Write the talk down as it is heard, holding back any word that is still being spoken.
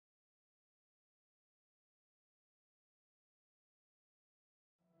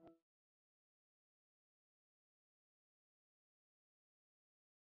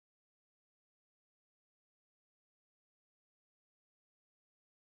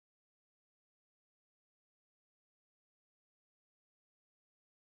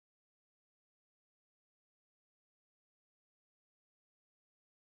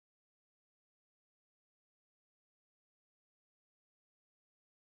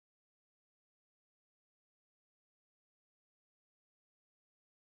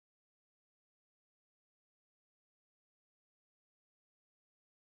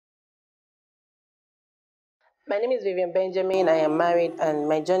My name is Vivian Benjamin. I am married, and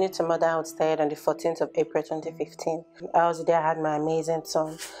my journey to motherhood started on the 14th of April 2015. I was there, I had my amazing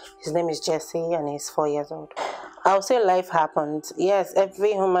son. His name is Jesse, and he's 4 years old. I'll say life happened. Yes,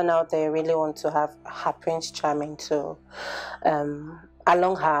 every woman out there really wants to have her Prince Charming too.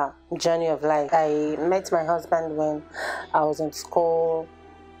 Along her journey of life, I met my husband when I was in school.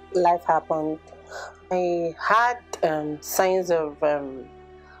 Life happened. I had signs of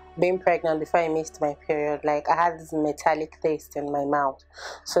being pregnant before I missed my period. Like, I had this metallic taste in my mouth,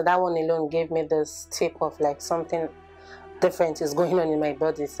 so that one alone gave me this tip of like something different is going on in my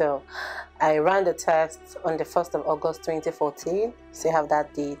body. So I ran the test on the 1st of August 2014. So I have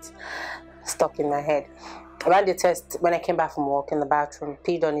that date stuck in my head. I ran the test when I came back from work in the bathroom,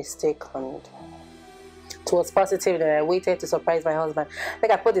 peed on his stick, and it was positive. And I waited to surprise my husband. I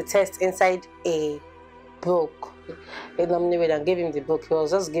think I put the test inside a book. He nominated and gave him the book. He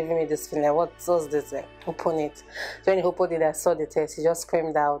was just giving me this feeling like, what's this? Like, open it. So when he opened it, I saw the test. He just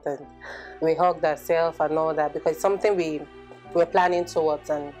screamed out, and we hugged ourselves and all that, because it's something we were planning towards,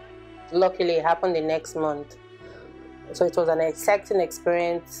 and luckily it happened the next month. So it was an exciting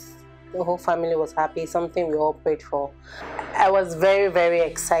experience. The whole family was happy, something we all prayed for. I was very, very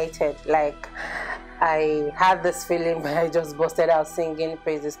excited. Like, I had this feeling where I just busted out singing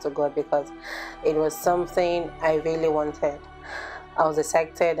praises to God, because it was something I really wanted. I was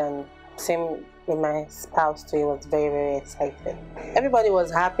excited, and same with my spouse too. He was very, very excited. Everybody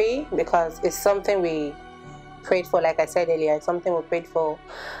was happy because it's something we prayed for. Like I said earlier, it's something we prayed for,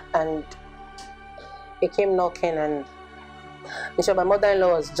 and it came knocking. And my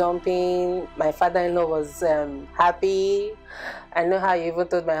mother-in-law was jumping, my father-in-law was happy. I know how you even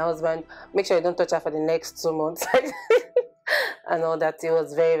told my husband, make sure you don't touch her for the next 2 months. And all that. He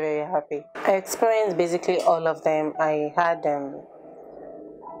was very, very happy. I experienced basically all of them. I had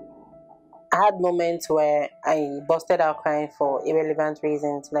moments where I busted out crying for irrelevant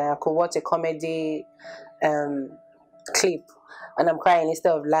reasons. Like, I could watch a comedy clip and I'm crying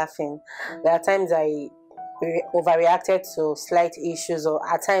instead of laughing. There are times I overreacted to slight issues, or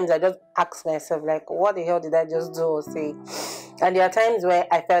at times I just ask myself, like, what the hell did I just do or say? And there are times where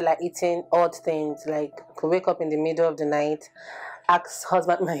I felt like eating odd things, like could wake up in the middle of the night, ask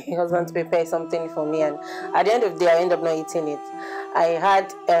my husband to prepare something for me, and at the end of the day I end up not eating it. I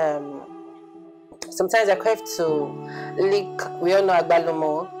had sometimes I crave to lick, we all know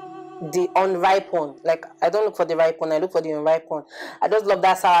agbalumo, the unripe one. Like, I don't look for the ripe one, I look for the unripe one. I just love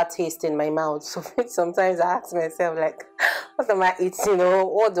that sour taste in my mouth. So sometimes I ask myself, like, what am I eating?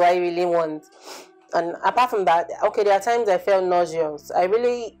 What do I really want? And apart from that, okay, there are times I felt nauseous. I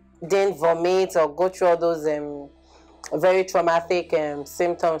really didn't vomit or go through all those very traumatic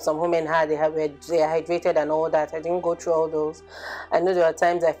symptoms some women had. They were dehydrated and all that. I didn't go through all those. I know there were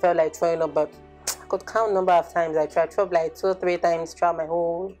times I felt like throwing up, but I could count number of times I tried. Throw up like 2 or 3 times throughout my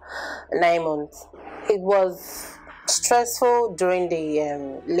whole 9 months. It was stressful during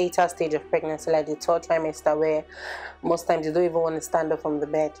the later stage of pregnancy, like the 3rd trimester, where most times you don't even want to stand up from the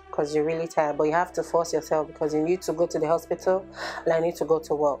bed because you're really tired, but you have to force yourself because you need to go to the hospital and I need to go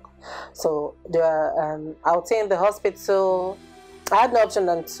to work. So there are, I would say in the hospital, I had no option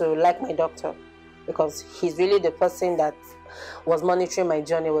than to like my doctor, because he's really the person that was monitoring my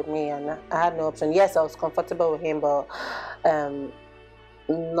journey with me, and I had no option. Yes, I was comfortable with him, but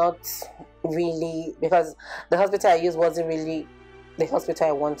not really, because the hospital I used wasn't really the hospital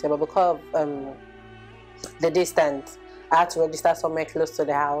I wanted. But because of the distance, I had to register somewhere close to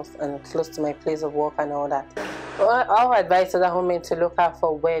the house and close to my place of work and all that. Well, our advice to that woman to look out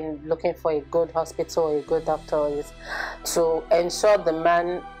for when looking for a good hospital or a good doctor is to ensure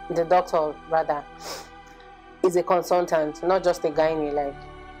the doctor rather, is a consultant, not just a gynae. Like,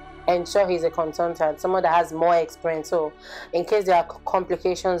 ensure he's a consultant, someone that has more experience, so in case there are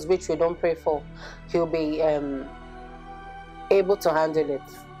complications which we don't pray for, he'll be able to handle it.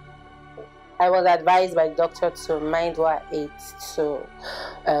 I was advised by the doctor to mind what I ate,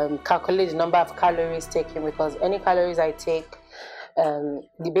 to calculate the number of calories taken, because any calories I take,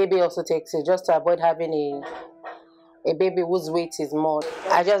 the baby also takes it, just to avoid having a baby whose weight is more.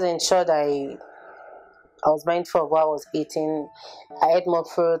 I just ensured I was mindful of what I was eating. I ate more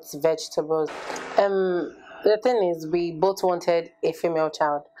fruits, vegetables. The thing is, we both wanted a female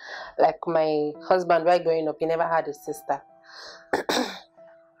child. Like, my husband, right growing up, he never had a sister.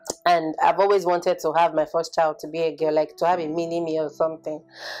 And I've always wanted to have my first child to be a girl, like to have a mini-me or something.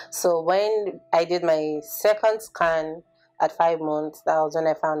 So when I did my second scan at 5 months, that was when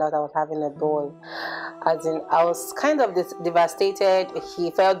I found out I was having a boy. As in, I was kind of devastated. He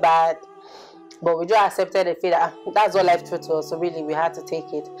felt bad. But we just accepted the fact that that's what life threw to us. So really, we had to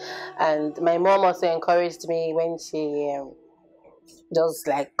take it. And my mom also encouraged me when she just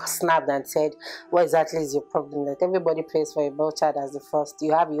like snapped and said, "What exactly is your problem? Like everybody prays for a male child as the first.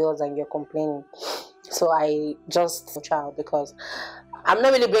 You have yours and you're complaining." So I just child because I'm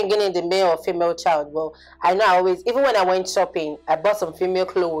not really bringing in the male or female child. Well, I know I always, even when I went shopping, I bought some female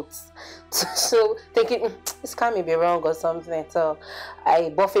clothes. So thinking this can't be wrong or something. So I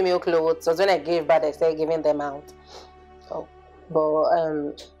bought female clothes. So when I gave birth, I started giving them out. So, but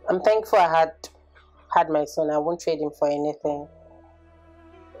I'm thankful I had my son. I won't trade him for anything.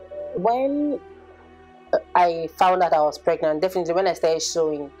 When I found out I was pregnant, definitely when I started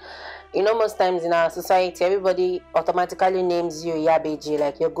showing, most times in our society, everybody automatically names you Yabeji.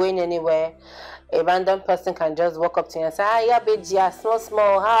 Like you're going anywhere, a random person can just walk up to you and say, "Hi, Yabeji,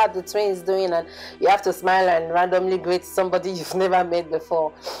 small, how are the twins doing?" And you have to smile and randomly greet somebody you've never met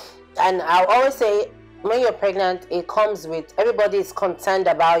before. And I always say, when you're pregnant, it comes with everybody is concerned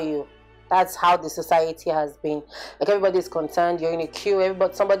about you. That's how the society has been. Like everybody is concerned. You're in a queue.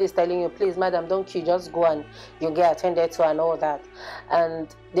 Somebody is telling you, "Please, madam, don't queue. Just go and you get attended to," and all that. And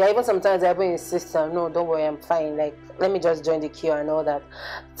they are even sometimes they even insist, "No, don't worry, I'm fine. Like let me just join the queue and all that."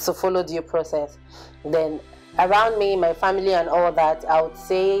 So follow due process. Then around me, my family and all that, I would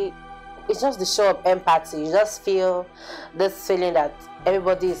say it's just the show of empathy. You just feel this feeling that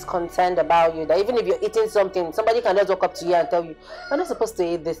everybody is concerned about you, that even if you're eating something, somebody can just walk up to you and tell you, "You're not supposed to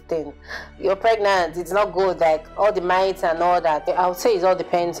eat this thing. You're pregnant. It's not good." Like all the mites and all that. I would say it all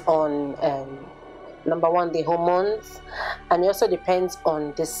depends on number one, the hormones, and it also depends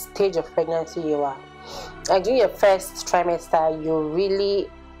on the stage of pregnancy you are. Like during your first trimester, you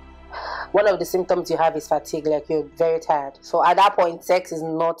really, one of the symptoms you have is fatigue, like you're very tired. So at that point, sex is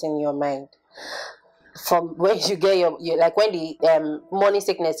not in your mind. From when you get your like when the morning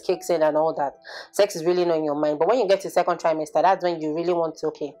sickness kicks in and all that, sex is really not in your mind. But when you get to second trimester, that's when you really want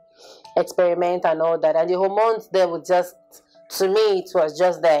to experiment and all that. And the hormones there would just, to me, it was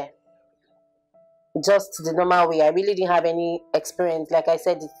just there, just the normal way. I really didn't have any experience. Like I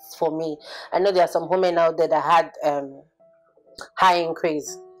said, it's for me. I know there are some women out there that had high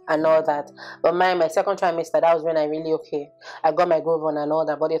increase and all that, but my second trimester, that was when I really I got my groove on and all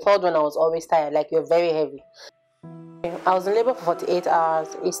that. But the third one, I was always tired, like you're very heavy. I was in labor for 48 hours.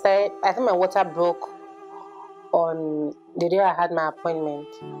 It started, I think my water broke on the day I had my appointment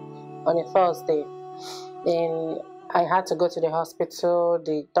on a Thursday. Then I had to go to the hospital.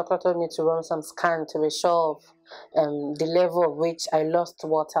 The doctor told me to run some scan to be sure of the level of which I lost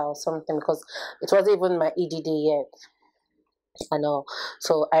water or something, because it wasn't even my EDD yet. I know.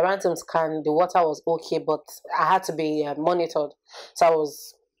 So I ran some scan. The water was okay, but I had to be monitored. So I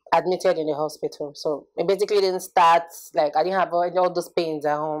was admitted in the hospital. So it basically didn't start, like I didn't have all those pains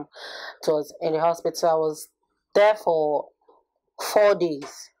at home. It was in the hospital. I was there for 4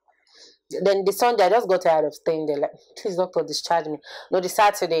 days. Then the Sunday, I just got tired of staying there. Like, "Please, doctor, discharge me." No, the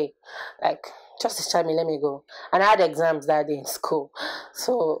Saturday, like, "Just discharge me, let me go." And I had exams that day in school.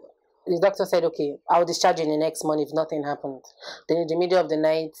 So the doctor said, "Okay, I'll discharge you in the next morning if nothing happened." Then in the middle of the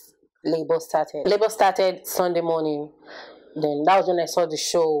night, labor started. Labor started Sunday morning. Then that was when I saw the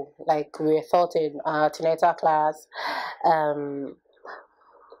show. Like we were taught in our antenatal class. Then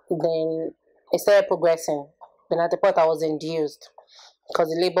it started progressing. Then at the point I was induced because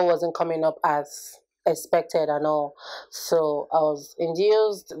the labor wasn't coming up as expected and all. So I was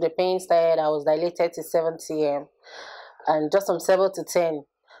induced. The pain started. I was dilated to 7 cm, and just from 7 to 10.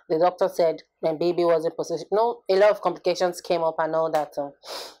 The doctor said my baby wasn't position. No, a lot of complications came up and all that. So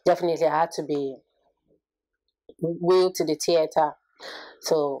definitely I had to be wheeled to the theater.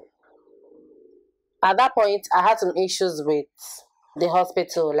 So at that point, I had some issues with the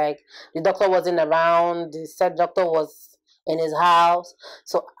hospital. Like the doctor wasn't around. The said doctor was in his house.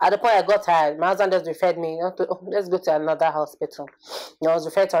 So at the point I got tired, my husband just referred me, let's go to another hospital. And I was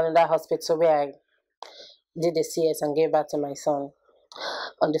referred to another hospital where I did the CS and gave birth to my son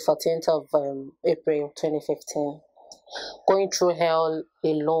on the 14th of April 2015. Going through hell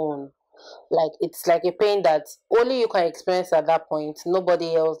alone. Like it's like a pain that only you can experience at that point.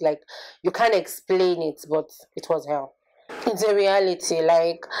 Nobody else, like you can't explain it, but it was hell. It's a reality.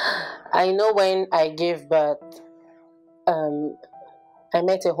 Like I know when I gave birth, I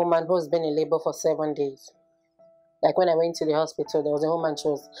met a woman who's been in labor for 7 days. Like when I went to the hospital, there was a woman, she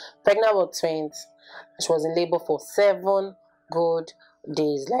was pregnant with twins. She was in labor for 7 good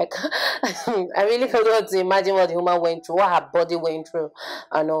days. Like I really don't want to imagine what the woman went through, what her body went through.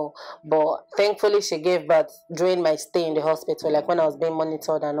 I know, but thankfully she gave birth during my stay in the hospital, like when I was being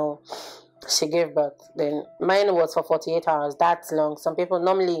monitored and all. she gave birth. Then mine was for 48 hours. That's long. Some people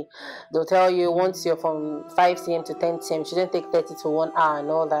normally they'll tell you once you're from 5 cm to 10 cm, shouldn't take 30 to 1 hour and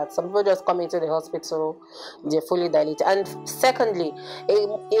all that. Some people just come into the hospital, they're fully dilated. And secondly,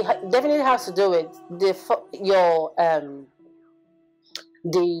 it definitely has to do with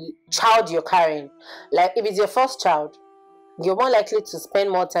the child you're carrying. Like if it's your first child, you're more likely to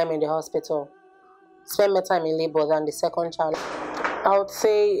spend more time in the hospital, spend more time in labor than the second child. I would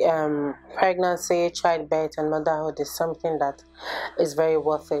say pregnancy, childbirth, and motherhood is something that is very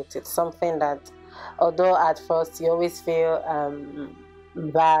worth it. It's something that, although at first you always feel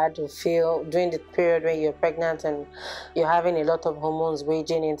bad, you feel during the period when you're pregnant and you're having a lot of hormones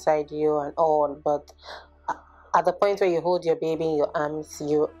raging inside you and all, but at the point where you hold your baby in your arms,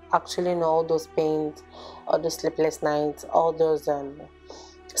 you actually know all those pains, all those sleepless nights, all those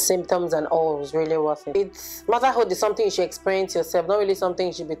symptoms and all was really worth it. Motherhood is something you should experience yourself, not really something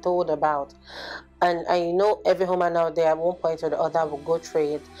you should be told about. And I know every woman out there at one point or the other will go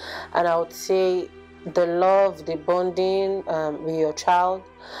through it. And I would say the love, the bonding with your child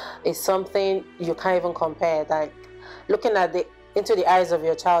is something you can't even compare. Like looking at into the eyes of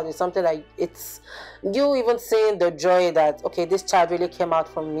your child is something like it's you even seeing the joy that, okay, this child really came out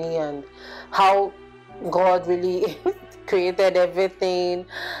from me, and how God really created everything,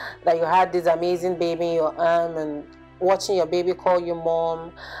 that you had this amazing baby in your arm, and watching your baby call you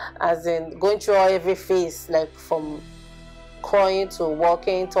mom, as in going through every phase, like from crying to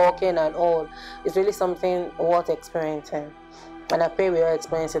walking, talking and all. It's really something worth experiencing, and I pray we all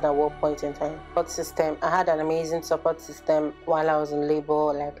experience it at one point in time. Support system, I had an amazing support system while I was in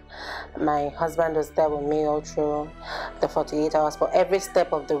labor. Like my husband was there with me all through the 48 hours, but every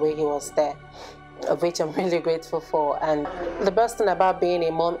step of the way he was there, of which I'm really grateful for. And the best thing about being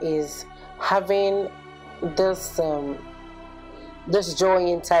a mom is having this joy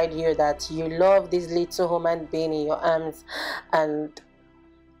inside you, that you love this little human being in your arms, and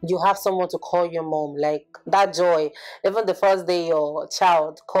you have someone to call your mom. Like that joy, even the first day your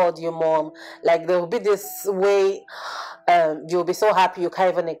child called you mom, like there will be this way, you'll be so happy you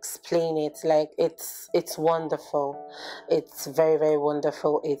can't even explain it. Like it's wonderful. It's very, very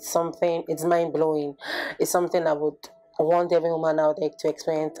wonderful. It's something, it's mind-blowing. It's something I would want every woman out there to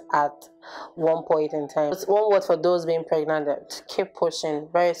experience at one point in time. It's one word for those being pregnant: keep pushing.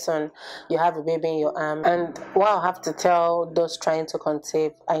 Very soon you have a baby in your arm. And what I have to tell those trying to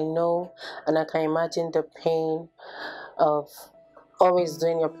conceive, I know and I can imagine the pain of always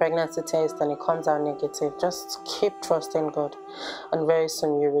doing your pregnancy test and it comes out negative. Just keep trusting God, and very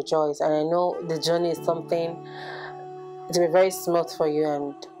soon you rejoice. And I know the journey is something to be very smooth for you,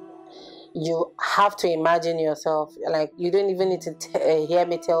 and you have to imagine yourself, like you don't even need to hear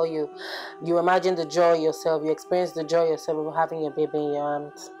me tell you. You imagine the joy yourself, you experience the joy yourself of having your baby in your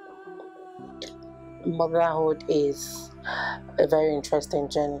arms. Motherhood is a very interesting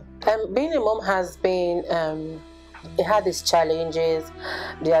journey. Being a mom has been, it had its challenges.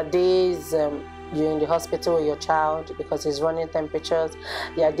 There are days you're in the hospital with your child because he's running temperatures.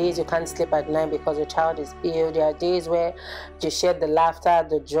 There are days you can't sleep at night because your child is ill. There are days where you share the laughter,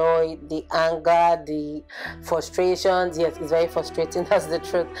 the joy, the anger, the frustrations. Yes, it's very frustrating, that's the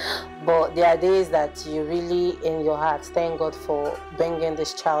truth. But there are days that you really, in your heart, thank God for bringing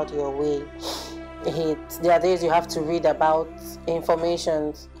this child your way. There are days you have to read about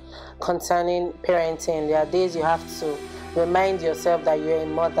information concerning parenting. There are days you have to remind yourself that you're a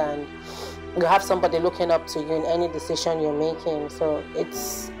mother and you have somebody looking up to you in any decision you're making. So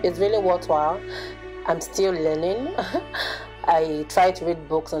it's really worthwhile. I'm still learning. I try to read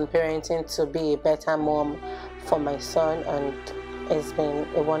books on parenting to be a better mom for my son, and it's been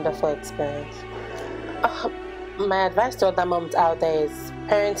a wonderful experience. My advice to other moms out there is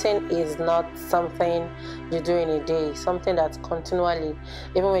parenting is not something you do in a day, something that's continually,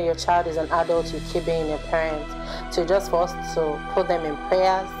 even when your child is an adult, you keep being a parent. So just for us to put them in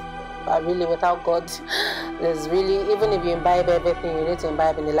prayers. Really, without God, there's really, even if you imbibe everything you need to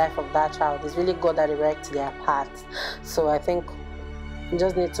imbibe in the life of that child, it's really God that directs their paths. So I think we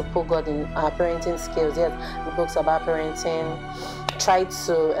just need to put God in our parenting skills. Yes, the books about parenting try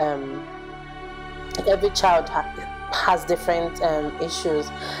to, every child has different issues.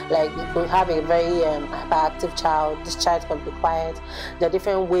 Like we have a very hyperactive child, this child can be quiet. There are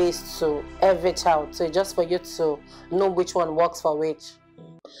different ways to every child, so just for you to know which one works for which.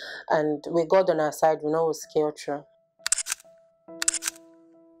 And with God on our side, we know we'll scale through.